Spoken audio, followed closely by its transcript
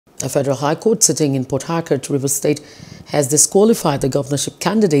A federal high court sitting in Port Harcourt, Rivers State, has disqualified the governorship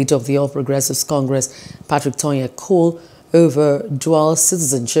candidate of the All Progressives Congress, Patrick TONYE-COLE, over dual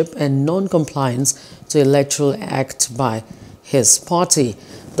citizenship and non-compliance to Electoral Act by his party.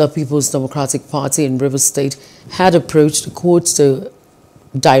 The People's Democratic Party in Rivers State had approached the court to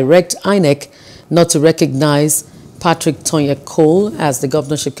direct INEC not to recognize Patrick TONYE-COLE as the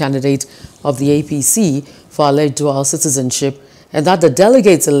governorship candidate of the APC for alleged dual citizenship, and that the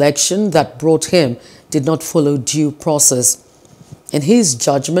delegates' election that brought him did not follow due process. In his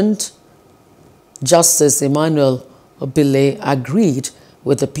judgment, Justice Emmanuel Obile agreed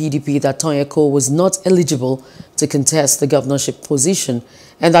with the PDP that TONYE-COLE was not eligible to contest the governorship position,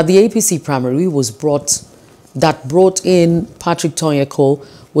 and that the APC primary that brought in Patrick TONYE-COLE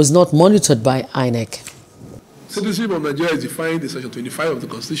was not monitored by INEC. Citizenship of Nigeria is defined in Section 25 of the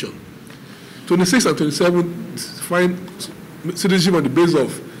Constitution. 26 and 27 define citizenship on the basis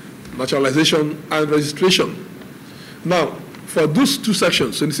of naturalization and registration. Now, for those two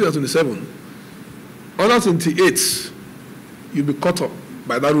sections, 26 and 27, under 28, you'll be caught up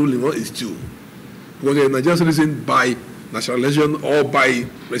by that ruling, what is due. Because you're a Nigerian citizen by naturalization or by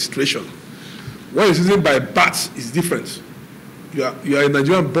registration. When you're a citizen by birth is different. You are a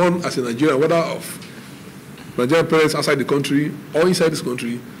Nigerian born as a Nigerian, whether of Nigerian parents outside the country or inside this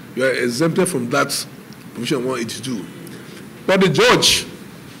country, you are exempted from that provision what it is due. But the judge,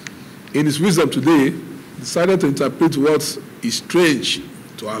 in his wisdom today, decided to interpret what is strange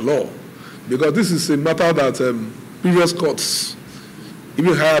to our law, because this is a matter that previous courts,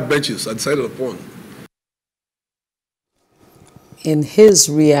 even higher benches, are decided upon. In his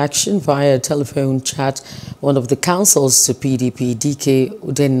reaction via telephone chat, one of the counsels to PDP, DK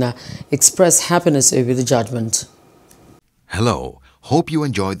Udenna, expressed happiness over the judgment. Hello, hope you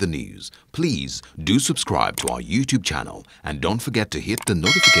enjoyed the news. Please do subscribe to our YouTube channel and don't forget to hit the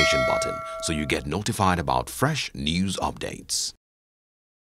notification button so you get notified about fresh news updates.